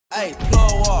Hey,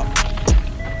 plug up.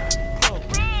 I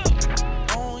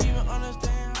don't even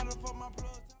understand how the fuck my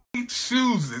plug. He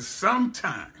chooses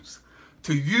sometimes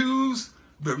to use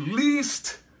the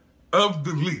least of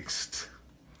the least,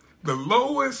 the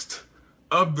lowest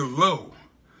of the low,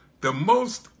 the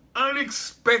most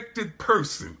unexpected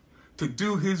person to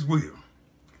do his will.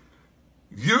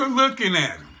 You're looking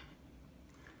at him.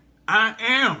 I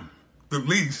am the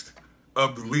least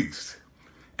of the least.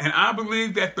 And I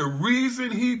believe that the reason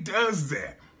he does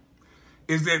that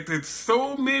is that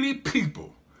so many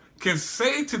people can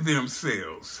say to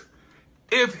themselves,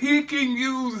 if he can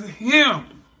use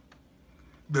him,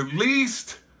 the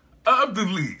least of the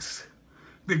least,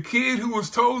 the kid who was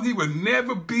told he would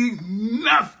never be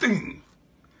nothing,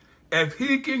 if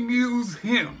he can use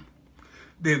him,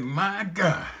 then my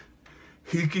God,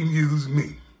 he can use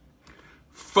me.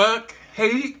 Fuck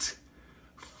hate,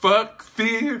 fuck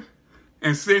fear,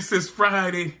 and since it's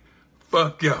Friday,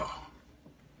 fuck y'all.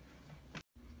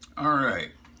 All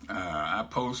right, I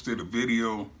posted a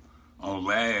video on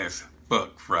last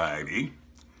Fuck Friday,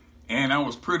 and I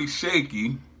was pretty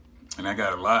shaky, and I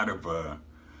got a lot of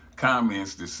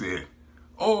comments that said,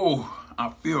 oh,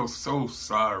 I feel so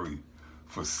sorry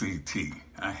for CT.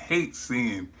 I hate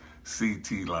seeing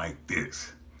CT like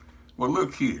this. Well,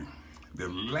 look here. The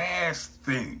last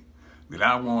thing that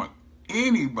I want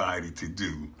anybody to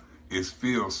do is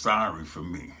feel sorry for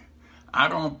me. I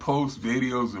don't post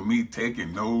videos of me taking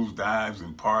nosedives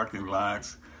in parking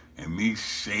lots and me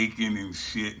shaking and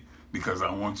shit because I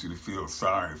want you to feel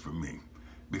sorry for me.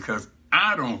 Because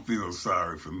I don't feel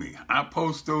sorry for me. I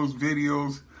post those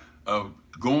videos of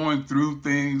going through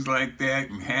things like that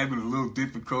and having a little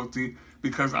difficulty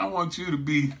because I want you to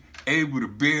be able to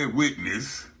bear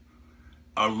witness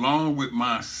along with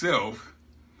myself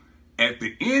at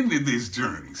the end of this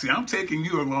journey. See, I'm taking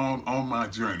you along on my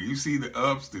journey. You see the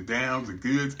ups, the downs, the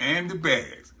goods, and the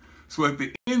bads. So at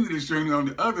the end of this journey, on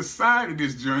the other side of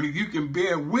this journey, you can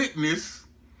bear witness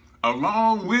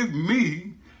along with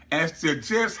me as to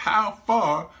just how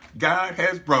far God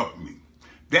has brought me.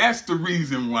 That's the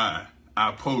reason why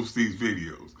I post these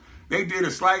videos. They did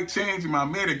a slight change in my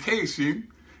medication,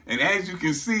 and as you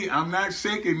can see, I'm not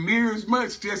shaking near as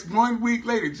much just 1 week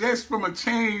later, just from a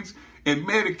change in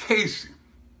medication.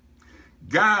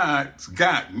 God's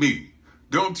got me.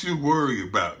 Don't you worry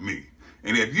about me.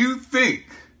 And if you think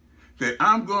that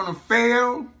I'm going to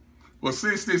fail, well,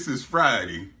 since this is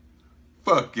Friday,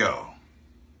 fuck y'all.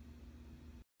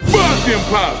 Fuck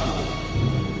impossible.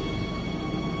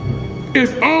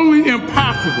 It's only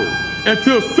impossible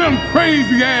until some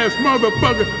crazy ass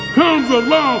motherfucker comes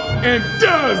along and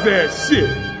does that shit.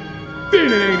 Then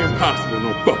it ain't impossible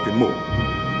no fucking more.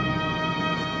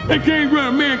 A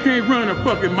man can't run a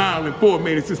fucking mile in 4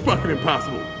 minutes. It's fucking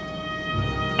impossible.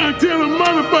 Until a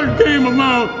motherfucker came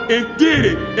along and did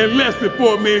it in less than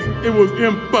 4 minutes, it was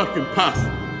imfucking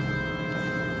possible.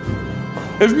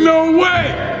 There's no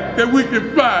way that we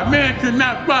can fly. Man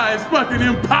cannot fly. It's fucking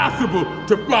impossible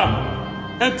to fly.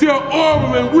 Until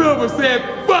Orwell and Wilbur said,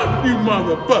 fuck you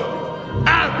motherfuckers.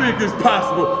 I think it's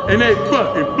possible, and they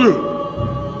fucking flew.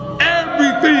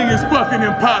 Everything is fucking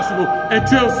impossible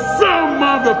until some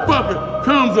motherfucker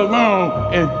comes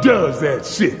along and does that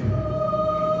shit.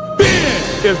 Then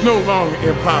it's no longer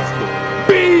impossible.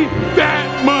 Be that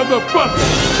motherfucker.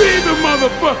 Be the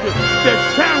motherfucker that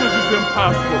challenges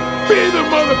impossible. Be the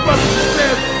motherfucker that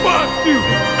says, fuck you,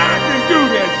 I can do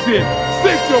that shit.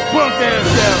 Sit your punk ass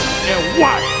down and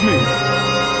watch me.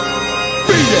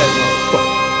 Be that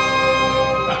motherfucker.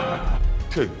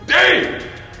 Today,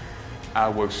 I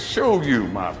will show you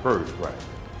my birthright.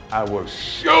 I will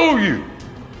show you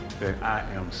that I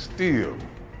am still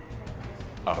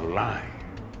alive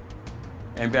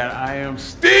and that I am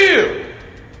still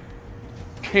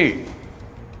king.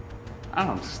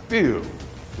 I'm still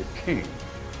the king.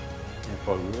 And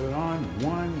for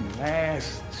one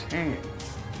last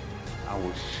chance, I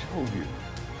will show you.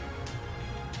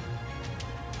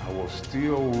 I will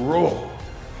still roar.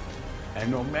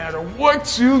 And no matter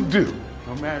what you do,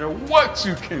 no matter what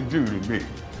you can do to me,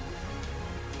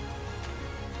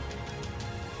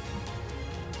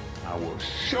 I will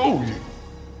show you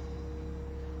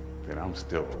that I'm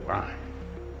still alive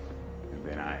and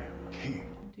that I am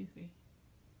king.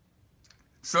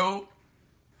 So,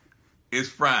 it's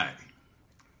Friday.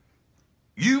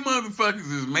 You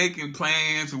motherfuckers is making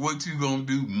plans for what you gonna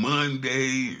do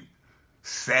Monday and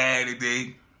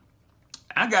Saturday.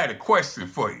 I got a question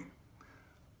for you.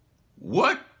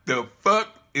 What the fuck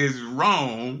is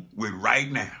wrong with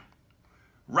right now?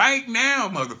 Right now,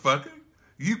 motherfucker,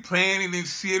 you planning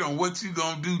this shit on what you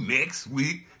gonna do next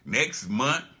week, next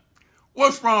month.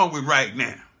 What's wrong with right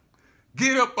now?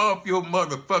 Get up off your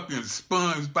motherfucking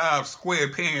SpongeBob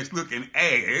SquarePants looking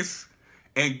ass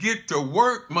and get to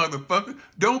work, motherfucker.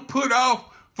 Don't put off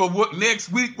for what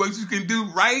next week what you can do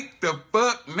right the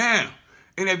fuck now.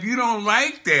 And if you don't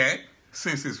like that,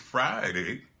 since it's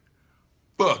Friday,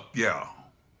 fuck y'all.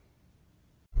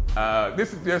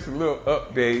 This is just a little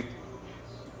update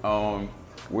on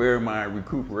where my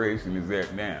recuperation is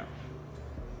at now.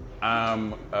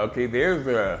 Okay,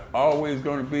 there's always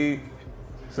going to be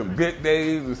some good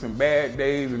days or some bad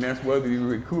days, and that's whether you're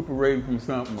recuperating from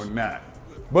something or not.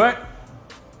 But,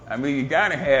 I mean, you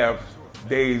gotta have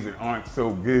days that aren't so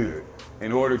good.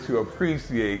 In order to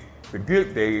appreciate the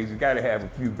good days, you gotta have a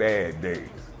few bad days.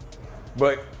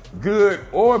 But good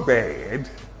or bad,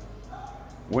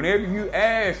 whenever you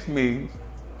ask me,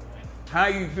 how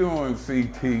you doing,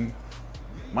 CT?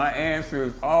 My answer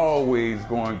is always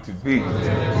going to be,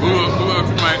 pull up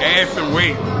to my ass and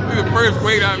weight. This is the first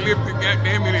weight I lifted,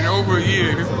 goddamn it, in over a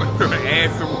year. This is my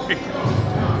ass and weight.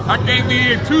 I can't be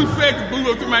here in 2 seconds, pull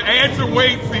up to my ass and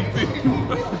weight,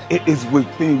 CT. It is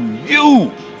within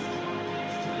you.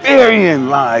 Therein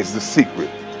lies the secret.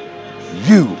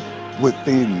 You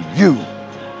within you.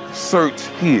 Search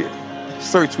here.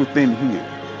 Search within here.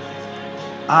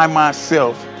 I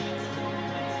myself,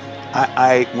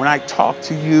 when I talked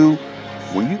to you,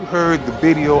 when you heard the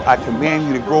video, I command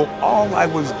you to grow. All I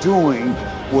was doing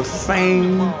was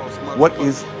saying what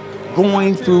is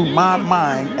going through my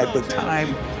mind at the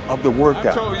time of the workout.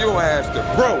 I told your ass to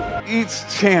grow. Each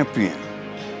champion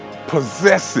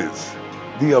possesses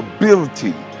the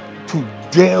ability to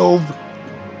delve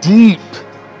deep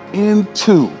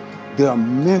into their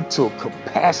mental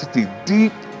capacity,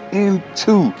 deep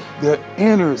into their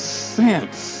inner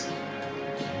sense.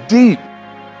 Deep.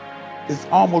 It's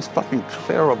almost fucking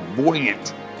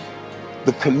clairvoyant.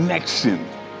 The connection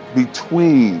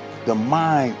between the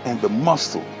mind and the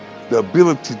muscle, the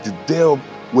ability to delve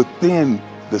within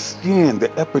the skin,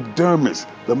 the epidermis,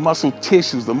 the muscle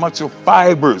tissues, the muscle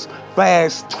fibers,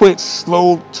 fast twitch,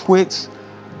 slow twitch,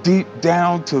 deep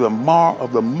down to the marrow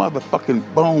of the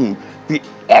motherfucking bone, the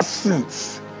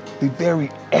essence, the very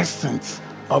essence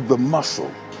of the muscle.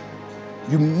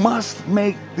 You must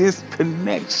make this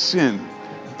connection.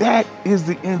 That is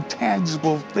the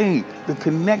intangible thing, the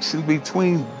connection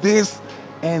between this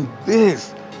and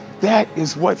this. That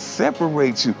is what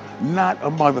separates you, not a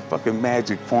motherfucking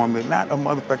magic formula, not a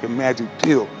motherfucking magic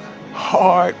pill.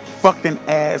 Hard fucking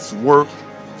ass work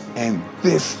and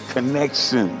this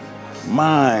connection,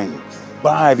 mind,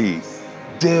 body,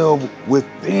 delve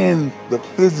within the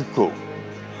physical.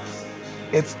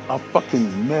 It's a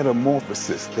fucking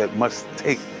metamorphosis that must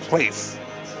take place.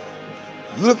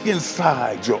 Look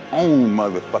inside your own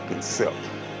motherfucking self.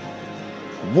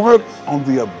 Work on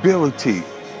the ability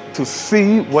to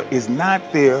see what is not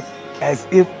there as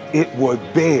if it were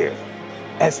there,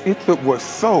 as if it were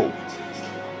so.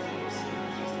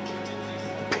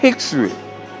 Picture it.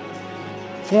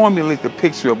 Formulate the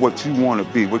picture of what you want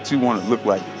to be, what you want to look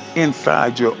like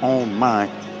inside your own mind,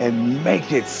 and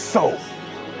make it so.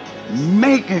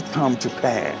 Make it come to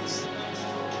pass.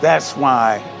 That's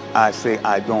why I say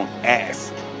I don't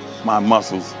ask my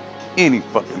muscles any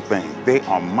fucking thing. They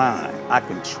are mine. I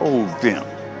control them.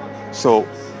 So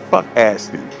fuck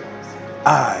asking.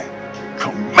 I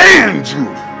command you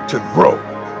to grow.